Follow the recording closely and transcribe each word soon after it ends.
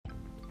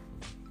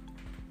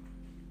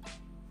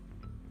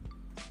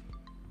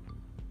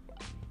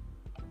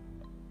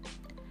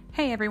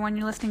Hey everyone,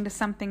 you're listening to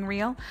Something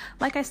Real.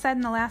 Like I said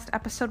in the last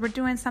episode, we're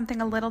doing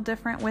something a little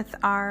different with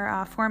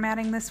our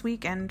formatting this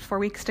week and for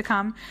weeks to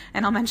come,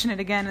 and I'll mention it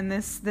again in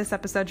this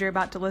episode you're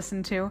about to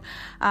listen to.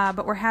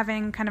 But we're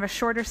having kind of a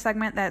shorter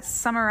segment that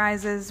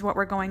summarizes what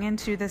we're going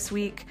into this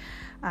week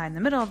in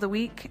the middle of the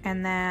week,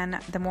 and then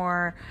the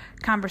more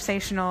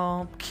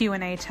conversational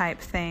Q&A type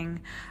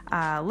thing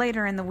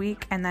later in the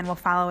week, and then we'll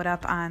follow it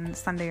up on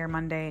Sunday or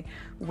Monday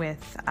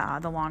with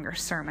the longer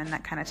sermon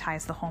that kind of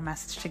ties the whole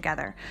message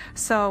together.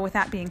 So with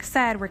that being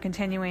said, we're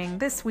continuing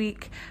this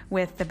week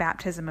with the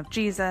baptism of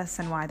Jesus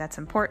and why that's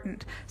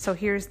important. So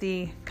here's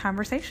the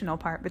conversational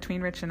part between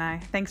Rich and I.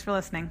 Thanks for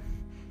listening.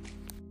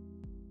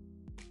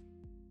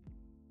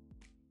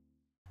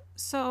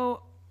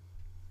 So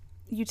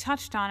you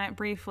touched on it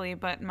briefly,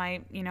 but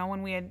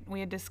when we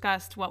had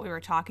discussed what we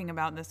were talking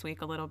about this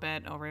week a little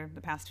bit over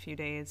the past few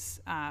days,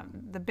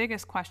 the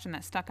biggest question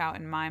that stuck out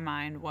in my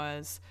mind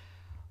was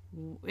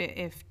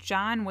if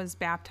John was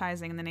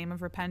baptizing in the name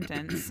of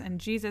repentance and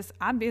Jesus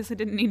obviously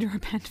didn't need to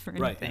repent for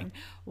anything, right,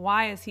 yeah.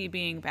 Why is he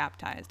being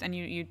baptized? And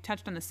you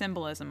touched on the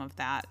symbolism of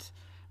that.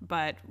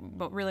 But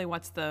really,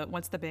 what's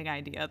the big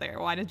idea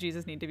there? Why did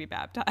Jesus need to be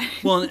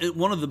baptized? Well,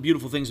 one of the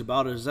beautiful things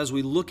about it is as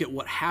we look at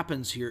what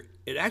happens here,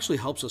 it actually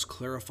helps us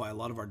clarify a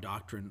lot of our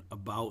doctrine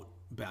about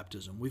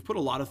baptism. We've put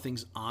a lot of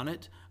things on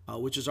it,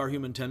 which is our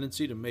human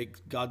tendency to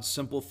make God's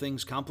simple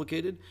things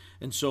complicated.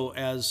 And so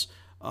as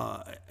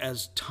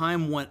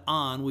time went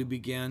on, we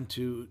began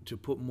to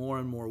put more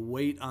and more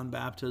weight on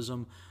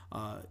baptism.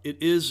 It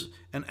is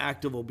an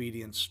act of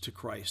obedience to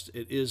Christ.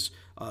 It is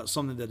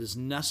something that is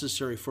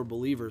necessary for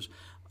believers.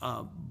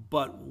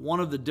 But one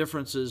of the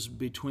differences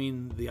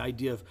between the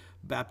idea of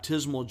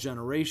baptismal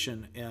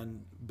generation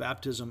and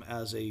baptism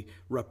as a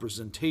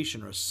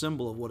representation or a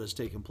symbol of what has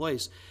taken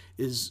place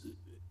is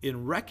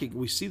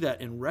we see that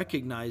in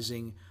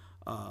recognizing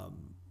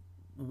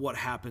what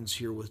happens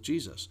here with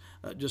Jesus.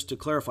 Just to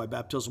clarify,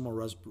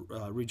 baptismal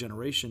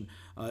regeneration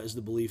is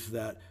the belief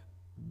that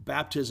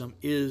baptism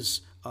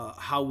is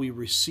how we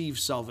receive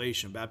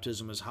salvation.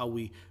 Baptism is how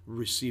we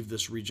receive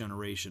this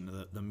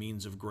regeneration, the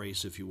means of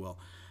grace, if you will.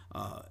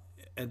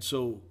 And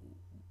so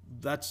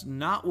that's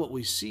not what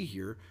we see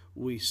here.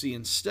 We see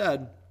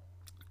instead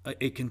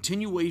a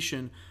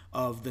continuation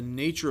of the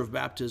nature of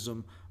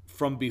baptism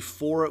from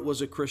before it was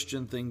a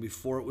Christian thing,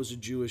 before it was a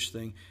Jewish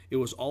thing. It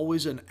was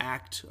always an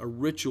act, a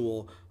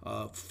ritual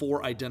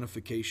for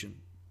identification.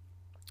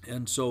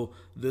 And so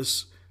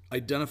this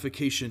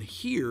identification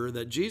here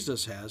that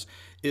Jesus has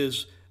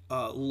is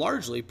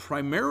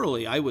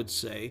primarily, I would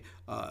say,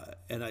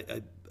 and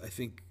I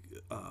think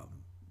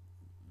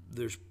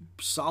there's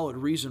solid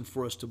reason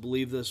for us to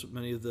believe this.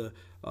 Many of the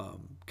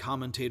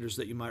commentators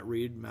that you might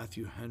read,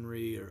 Matthew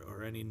Henry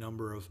or any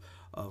number of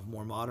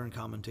more modern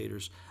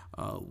commentators,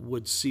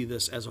 would see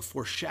this as a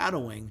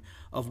foreshadowing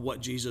of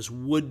what Jesus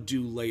would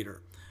do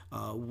later.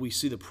 We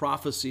see the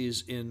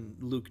prophecies in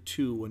Luke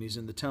 2 when he's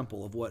in the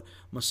temple of what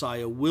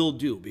Messiah will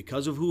do.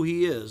 Because of who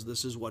he is,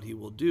 this is what he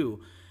will do.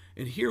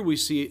 And here we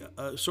see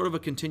sort of a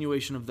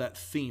continuation of that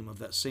theme, of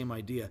that same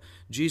idea.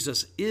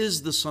 Jesus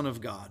is the Son of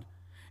God.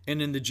 And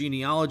in the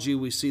genealogy,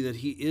 we see that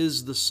he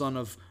is the Son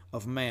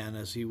of man,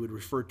 as he would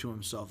refer to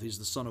himself. He's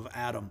the son of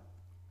Adam.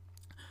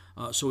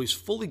 So he's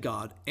fully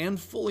God and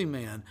fully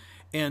man,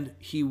 and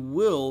he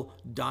will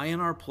die in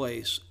our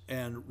place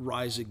and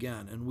rise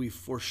again. And we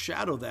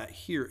foreshadow that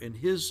here in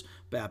his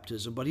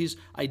baptism, but he's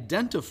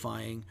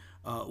identifying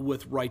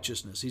with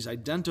righteousness. He's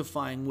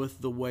identifying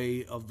with the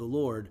way of the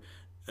Lord,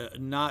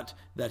 not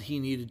that he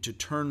needed to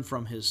turn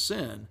from his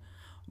sin,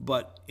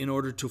 but in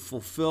order to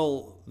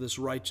fulfill this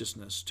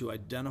righteousness, to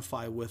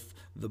identify with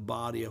the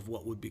body of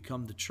what would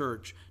become the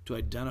church, to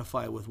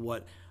identify with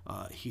what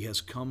he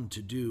has come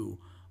to do,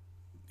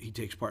 he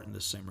takes part in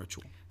this same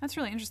ritual. That's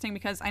really interesting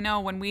because I know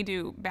when we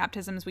do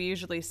baptisms, we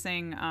usually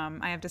sing,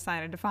 I have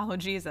decided to follow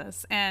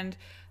Jesus. And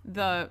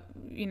I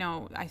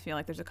feel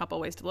like there's a couple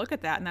ways to look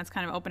at that, and that's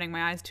kind of opening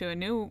my eyes to a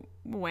new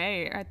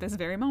way at this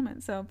very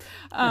moment. So,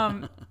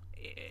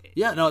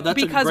 yeah, no,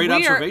 that's a great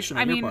observation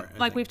on your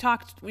part. We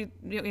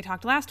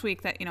talked last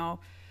week that,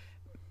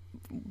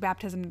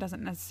 baptism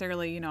doesn't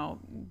necessarily,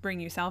 bring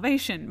you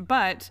salvation,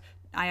 but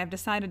I have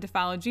decided to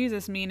follow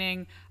Jesus,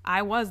 meaning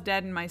I was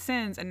dead in my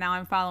sins and now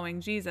I'm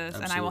following Jesus.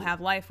 Absolutely. And I will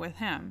have life with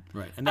him.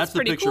 Right. And that's the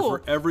picture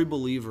for every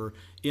believer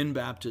in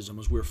baptism,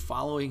 is we're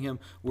following him.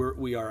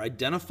 We are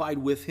identified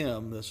with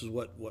him. This is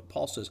what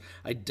Paul says,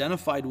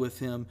 identified with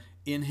him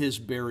in his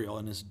burial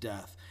and his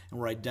death. And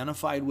we're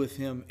identified with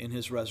him in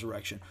his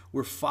resurrection.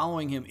 We're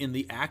following him in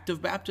the act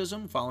of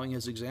baptism, following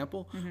his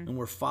example, and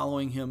we're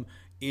following him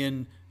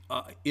in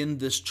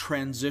this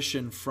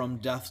transition from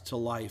death to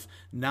life.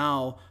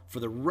 Now, for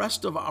the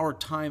rest of our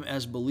time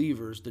as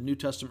believers, the New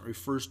Testament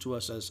refers to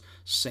us as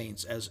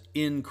saints, as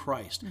in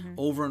Christ.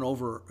 Over and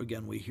over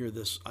again, we hear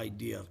this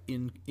idea of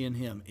in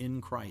him,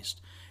 in Christ.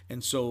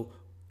 And so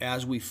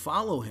as we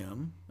follow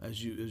him,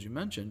 as you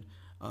mentioned,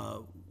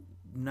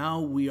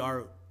 now we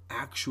are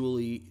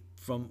actually,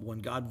 from when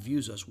God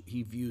views us,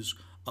 he views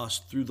us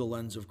through the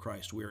lens of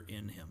Christ. We're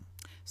in him.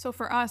 So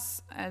for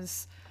us,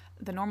 as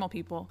the normal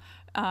people.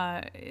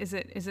 Is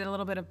it a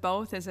little bit of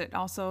both? Is it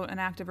also an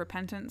act of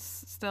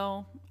repentance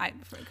still?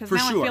 Because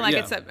now I feel like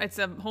it's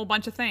a whole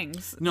bunch of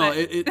things. No,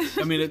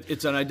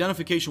 it's an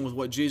identification with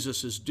what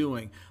Jesus is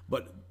doing.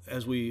 But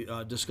as we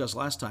discussed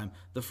last time,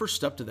 the first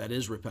step to that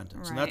is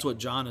repentance. Right. And that's what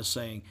John is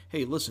saying.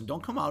 Hey, listen,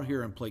 don't come out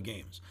here and play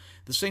games.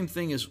 The same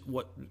thing is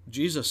what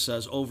Jesus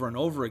says over and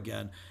over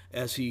again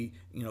as he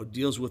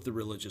deals with the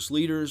religious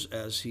leaders,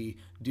 as he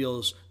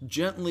deals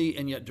gently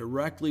and yet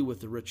directly with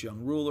the rich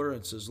young ruler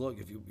and says, look,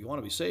 if you want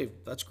to be saved,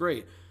 that's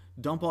great.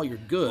 Dump all your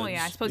goods. Well,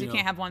 yeah, I suppose you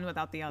can't have one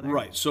without the other.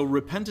 Right. So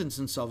repentance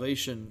and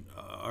salvation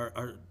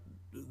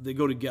they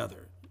go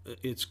together.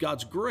 It's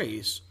God's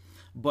grace,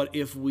 but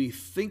if we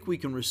think we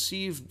can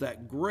receive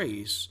that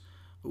grace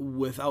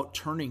without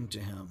turning to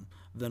him,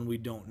 then we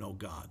don't know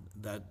God.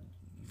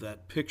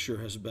 That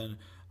picture has been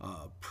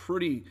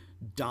pretty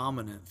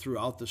dominant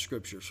throughout the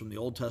scriptures, from the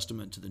Old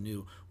Testament to the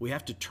New. We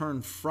have to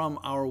turn from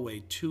our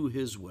way to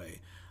his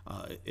way.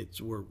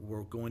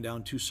 We're going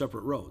down two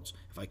separate roads.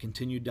 If I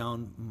continue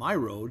down my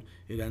road,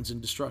 it ends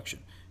in destruction.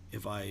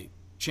 If I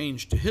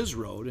change to his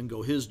road and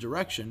go his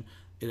direction,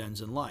 it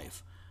ends in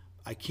life.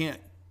 I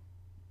can't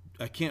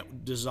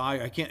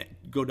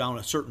go down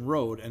a certain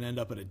road and end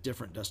up at a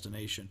different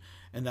destination.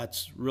 And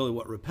that's really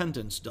what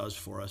repentance does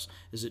for us,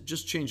 is it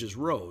just changes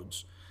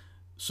roads.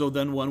 So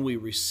then when we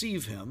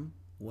receive him,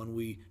 when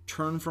we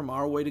turn from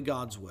our way to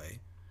God's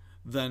way,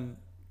 then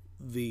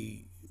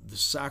the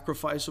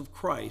sacrifice of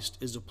Christ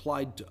is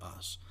applied to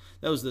us.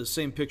 That was the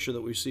same picture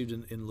that we received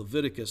in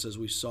Leviticus as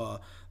we saw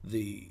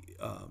the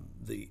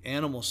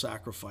animal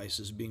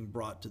sacrifices being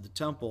brought to the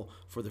temple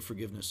for the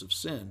forgiveness of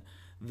sin.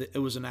 It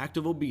was an act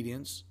of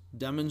obedience,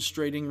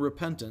 demonstrating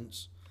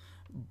repentance,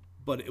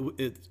 but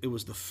it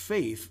was the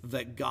faith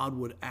that God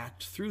would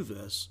act through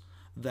this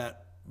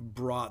that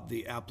brought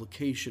the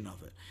application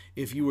of it.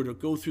 If you were to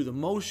go through the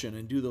motion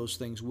and do those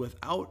things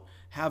without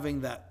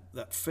having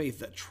that faith,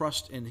 that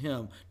trust in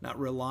him, not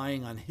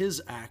relying on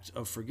his act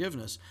of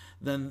forgiveness,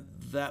 then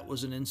that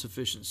was an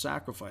insufficient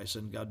sacrifice.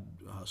 And God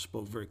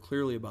spoke very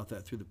clearly about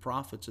that through the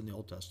prophets in the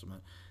Old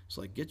Testament. It's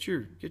like, get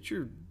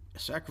your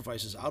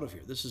sacrifices out of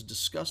here. This is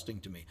disgusting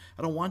to me.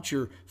 I don't want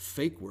your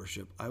fake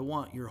worship. I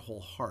want your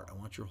whole heart. I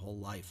want your whole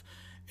life.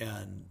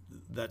 And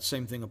that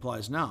same thing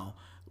applies now.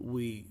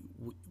 We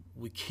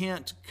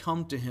can't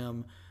come to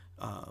him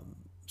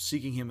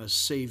seeking him as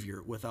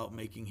Savior without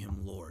making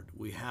him Lord.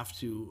 We have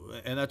to,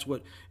 and that's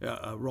what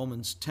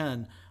Romans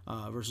 10,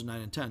 verses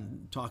 9 and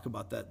 10 talk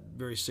about, that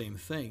very same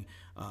thing.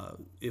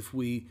 If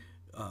we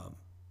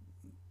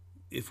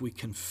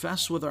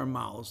confess with our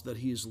mouths that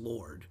he is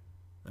Lord,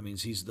 that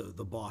means he's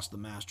the boss, the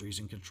master, he's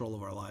in control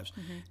of our lives,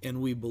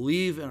 and we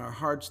believe in our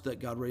hearts that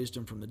God raised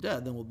him from the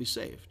dead, then we'll be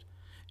saved.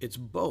 It's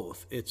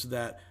both. It's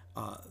that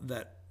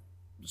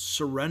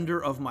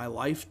surrender of my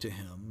life to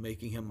him,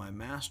 making him my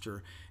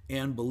master,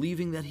 and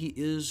believing that he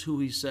is who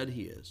he said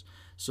he is,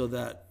 so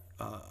that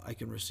I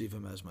can receive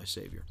him as my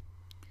Savior.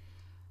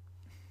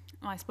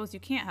 Well, I suppose you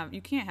can't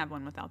have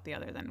one without the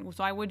other then.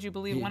 So why would you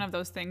believe one of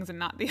those things and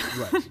not the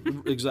other? Right,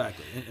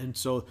 exactly. And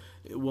so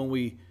when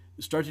we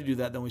start to do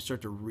that, then we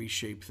start to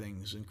reshape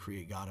things and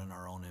create God in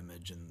our own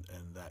image, and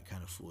that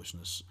kind of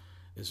foolishness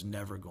is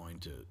never going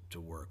to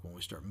work when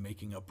we start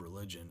making up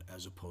religion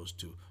as opposed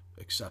to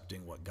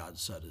accepting what God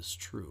said is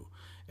true.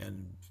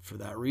 And for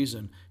that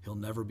reason, he'll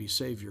never be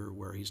Savior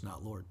where he's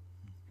not Lord.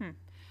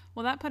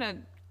 Well, that put a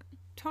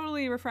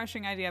totally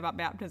refreshing idea about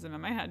baptism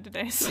in my head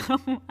today, so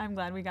I'm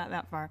glad we got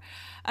that far.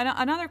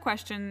 Another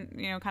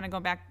question, kind of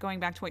going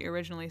back to what you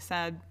originally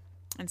said,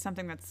 and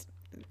something that's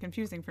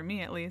confusing for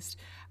me at least,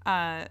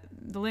 the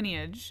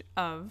lineage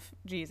of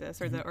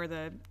Jesus, or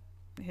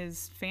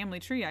his family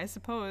tree, I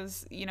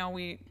suppose.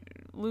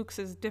 Luke's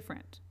is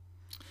different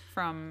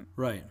from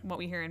what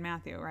we hear in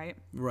Matthew, right?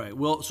 Right.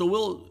 Well, so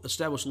we'll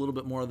establish a little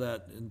bit more of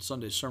that in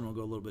Sunday's sermon. We'll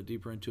go a little bit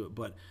deeper into it,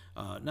 but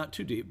not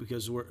too deep,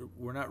 because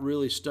we're not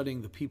really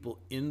studying the people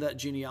in that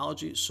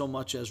genealogy so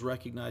much as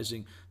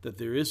recognizing that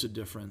there is a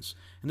difference,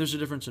 and there's a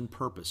difference in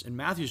purpose. In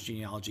Matthew's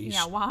genealogy,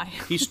 why?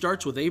 He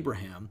starts with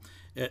Abraham.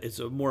 It's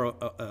a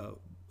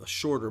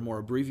shorter, more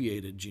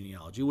abbreviated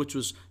genealogy, which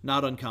was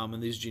not uncommon.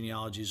 These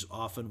genealogies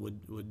often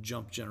would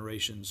jump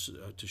generations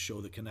to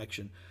show the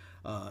connection.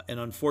 And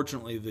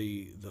unfortunately,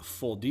 the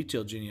full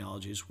detailed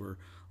genealogies were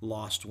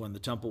lost when the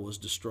temple was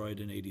destroyed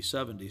in AD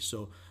 70.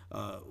 So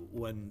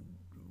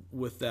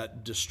with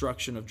that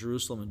destruction of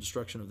Jerusalem and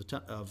destruction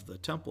of the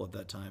temple at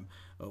that time,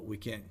 we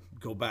can't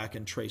go back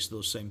and trace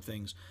those same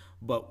things.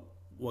 But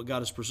what God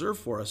has preserved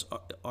for us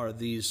are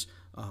these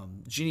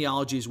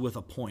genealogies with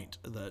a point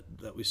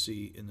that we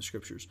see in the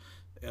Scriptures.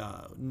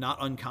 Not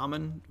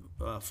uncommon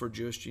for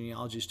Jewish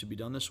genealogies to be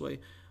done this way,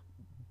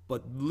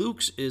 but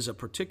Luke's is a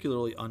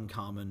particularly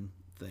uncommon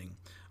thing.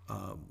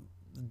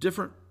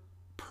 Different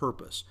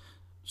purpose.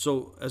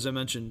 So, as I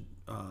mentioned,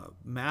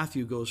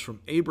 Matthew goes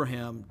from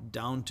Abraham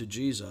down to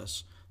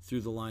Jesus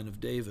through the line of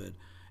David,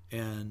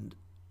 and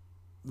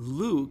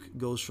Luke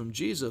goes from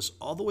Jesus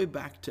all the way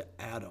back to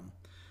Adam.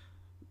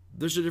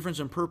 There's a difference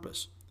in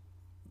purpose.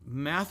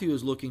 Matthew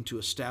is looking to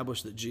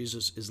establish that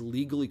Jesus is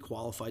legally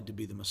qualified to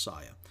be the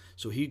Messiah.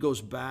 So he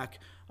goes back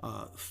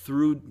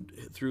through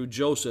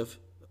Joseph,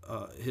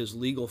 his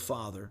legal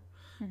father,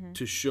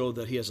 to show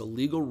that he has a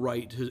legal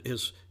right,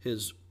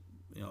 his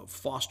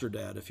foster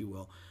dad, if you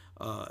will,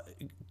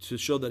 to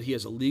show that he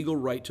has a legal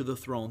right to the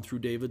throne through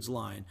David's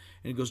line.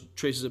 And it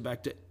traces it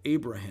back to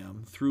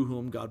Abraham, through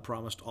whom God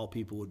promised all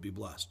people would be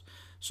blessed.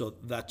 So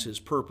that's his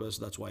purpose.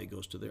 That's why he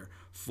goes to there.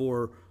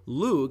 For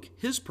Luke,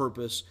 his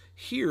purpose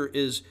here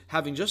is,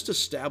 having just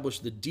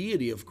established the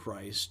deity of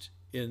Christ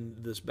in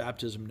this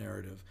baptism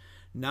narrative,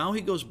 now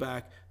he goes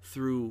back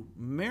through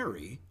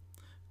Mary.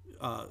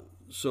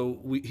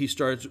 He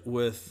starts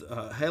with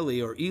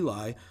Heli or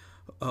Eli,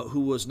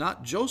 who was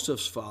not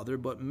Joseph's father,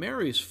 but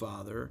Mary's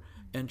father,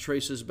 and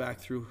traces back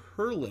through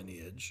her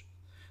lineage,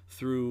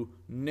 through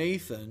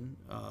Nathan,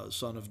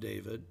 son of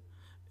David,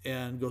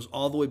 and goes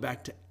all the way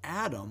back to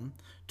Adam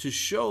to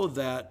show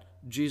that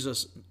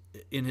Jesus,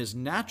 in his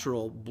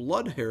natural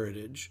blood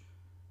heritage,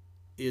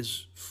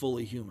 is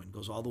fully human.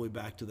 Goes all the way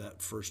back to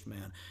that first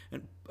man.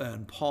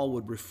 And Paul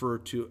would refer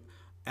to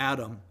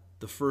Adam,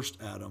 the first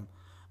Adam,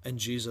 and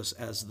Jesus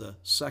as the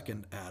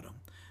second Adam.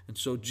 And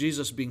so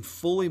Jesus, being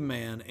fully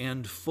man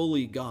and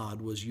fully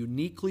God, was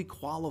uniquely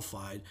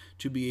qualified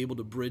to be able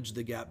to bridge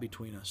the gap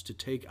between us, to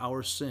take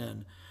our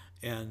sin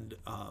and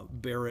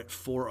bear it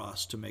for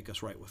us to make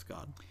us right with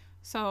God.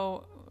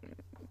 So,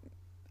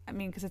 I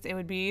mean, because it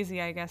would be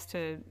easy, I guess,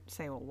 to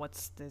say, well,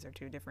 these are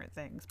two different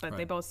things, but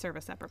they both serve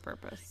a separate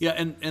purpose. Yeah,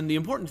 and the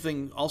important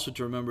thing also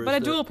to remember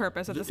but is a dual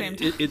purpose at the same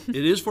time. It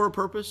is for a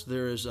purpose.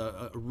 There is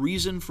a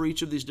reason for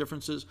each of these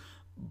differences,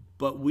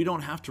 but we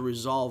don't have to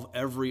resolve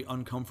every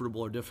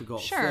uncomfortable or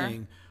difficult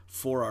thing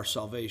for our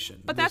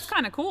salvation. But that's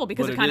kind of cool,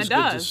 because it kind of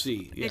does. Good to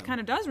see. Yeah. It kind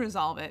of does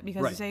resolve it,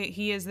 because you say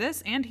he is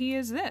this and he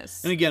is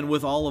this. And again,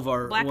 with all of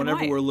our, whenever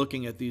white. we're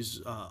looking at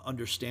these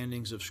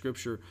understandings of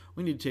Scripture,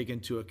 we need to take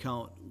into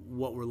account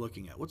what we're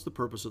looking at. What's the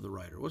purpose of the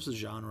writer? What's the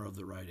genre of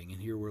the writing?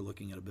 And here we're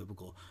looking at a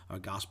biblical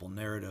gospel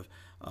narrative.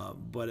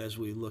 But as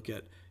we look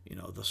at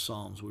the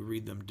Psalms, we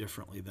read them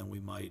differently than we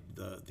might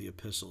the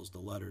epistles, the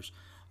letters.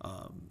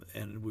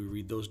 And we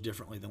read those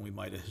differently than we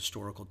might a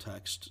historical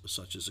text,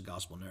 such as a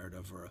gospel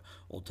narrative or an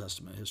Old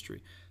Testament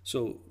history.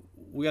 So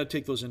we got to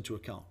take those into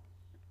account.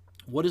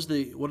 What is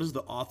the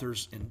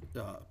author's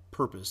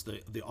purpose,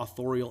 the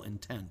authorial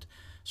intent?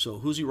 So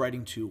who's he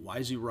writing to? Why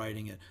is he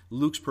writing it?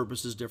 Luke's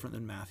purpose is different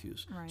than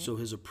Matthew's. Right. So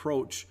his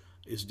approach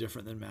is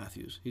different than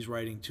Matthew's. He's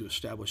writing to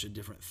establish a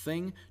different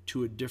thing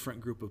to a different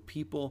group of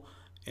people,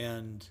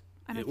 and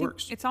I it think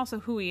works. It's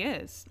also who he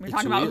is. We're It's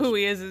talking who he about who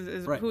is. he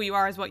is Right. who you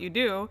are is what you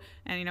do.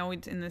 And,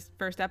 in this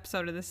first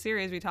episode of this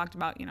series, we talked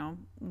about,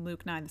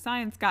 Luke Nye, the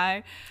science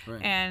guy.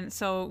 Right. And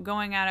so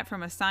going at it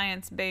from a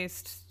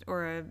science-based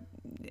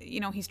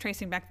he's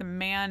tracing back the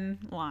man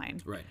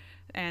line. Right.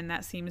 And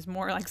that seems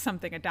more like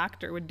something a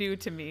doctor would do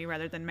to me,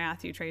 rather than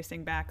Matthew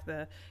tracing back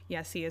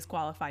yes, he is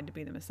qualified to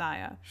be the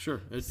Messiah.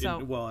 Sure.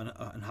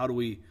 And how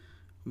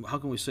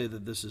can we say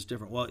that this is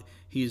different? Well,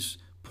 he's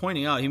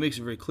pointing out, he makes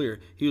it very clear,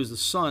 he was the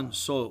son,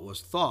 so it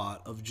was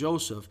thought, of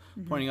Joseph,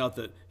 pointing out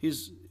that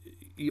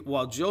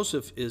while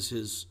Joseph is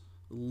his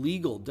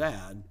legal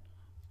dad,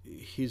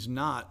 he's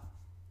not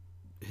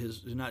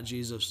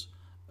Jesus.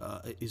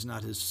 He's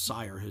not his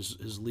sire,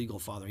 his legal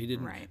father. He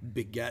didn't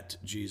beget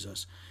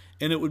Jesus.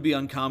 And it would be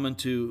uncommon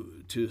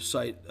to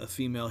cite a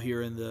female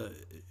here in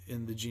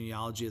the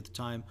genealogy at the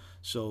time,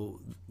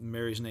 so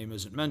Mary's name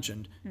isn't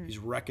mentioned. He's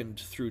reckoned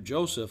through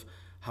Joseph.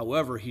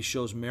 However, he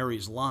shows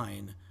Mary's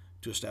line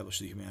to establish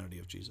the humanity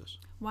of Jesus.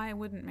 Why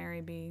wouldn't Mary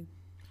be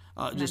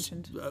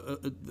mentioned?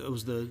 It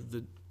was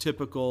the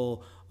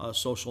typical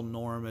social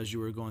norm as you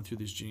were going through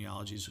these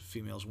genealogies.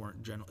 Females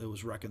weren't it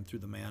was reckoned through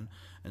the man,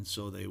 and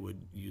so they would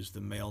use the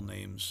male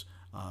names.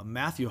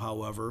 Matthew,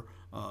 however,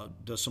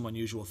 does some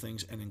unusual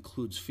things and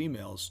includes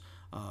females,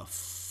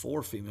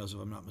 4 females, if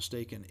I'm not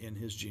mistaken, in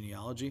his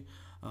genealogy.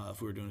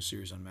 If we were doing a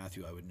series on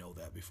Matthew, I would know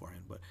that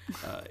beforehand.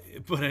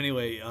 But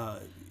anyway,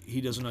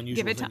 he does an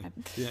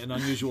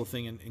unusual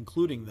thing in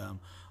including them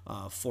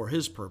for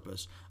his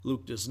purpose.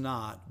 Luke does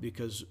not,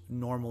 because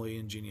normally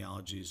in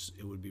genealogies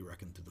it would be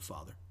reckoned through the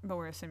father. But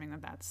we're assuming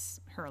that that's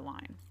her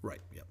line.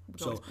 Right. Yep.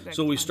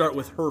 So we start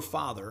with her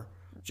father,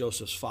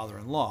 Joseph's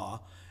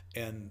father-in-law,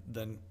 and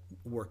then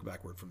work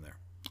backward from there.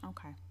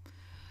 Okay.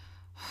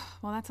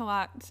 Well, that's a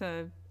lot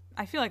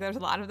I feel like there's a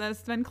lot of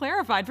that's been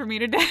clarified for me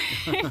today.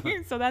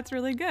 So that's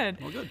really good.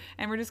 Well, good.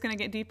 And we're just going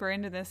to get deeper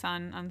into this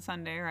on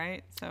Sunday,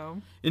 right?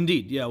 So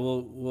indeed, yeah.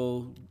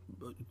 We'll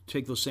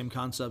take those same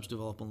concepts,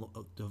 develop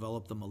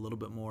them a little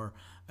bit more,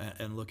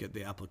 and look at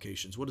the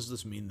applications. What does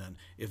this mean then?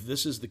 If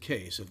this is the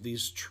case, if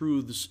these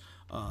truths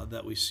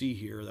that we see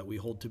here, that we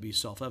hold to be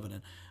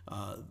self-evident,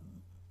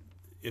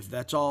 if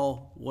that's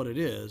all what it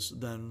is,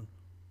 then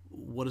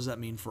what does that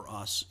mean for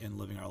us in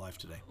living our life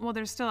today? Well,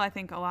 there's still, I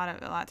think, a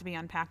lot to be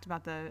unpacked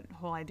about the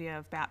whole idea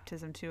of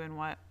baptism too, and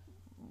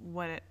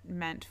what it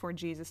meant for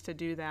Jesus to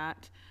do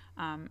that.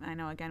 I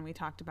know, again, we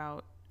talked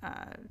about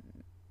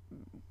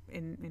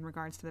in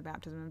regards to the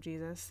baptism of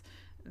Jesus,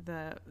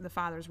 the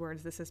Father's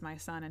words, "This is my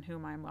Son in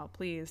whom I am well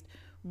pleased,"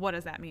 what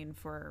does that mean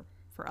for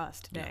us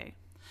today?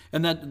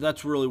 And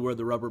that's really where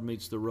the rubber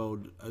meets the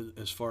road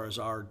as far as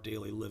our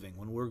daily living.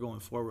 When we're going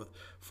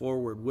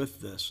forward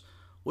with this,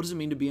 what does it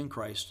mean to be in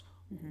Christ?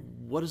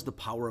 Mm-hmm. What is the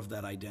power of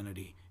that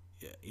identity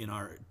in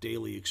our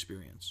daily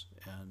experience?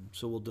 And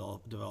so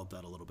we'll develop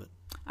that a little bit.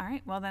 All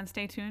right. Well, then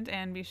stay tuned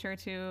and be sure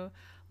to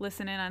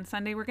listen in on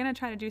Sunday. We're going to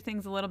try to do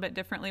things a little bit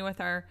differently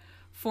with our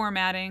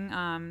formatting.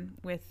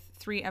 With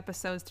 3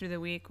 episodes through the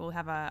week, we'll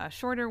have a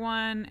shorter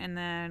one and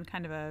then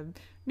kind of a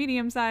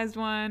medium-sized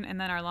one and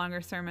then our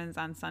longer sermons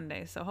on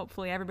Sunday. So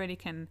hopefully everybody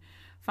can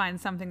find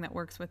something that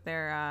works with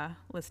their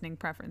listening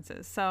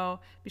preferences. So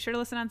be sure to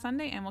listen on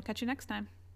Sunday and we'll catch you next time.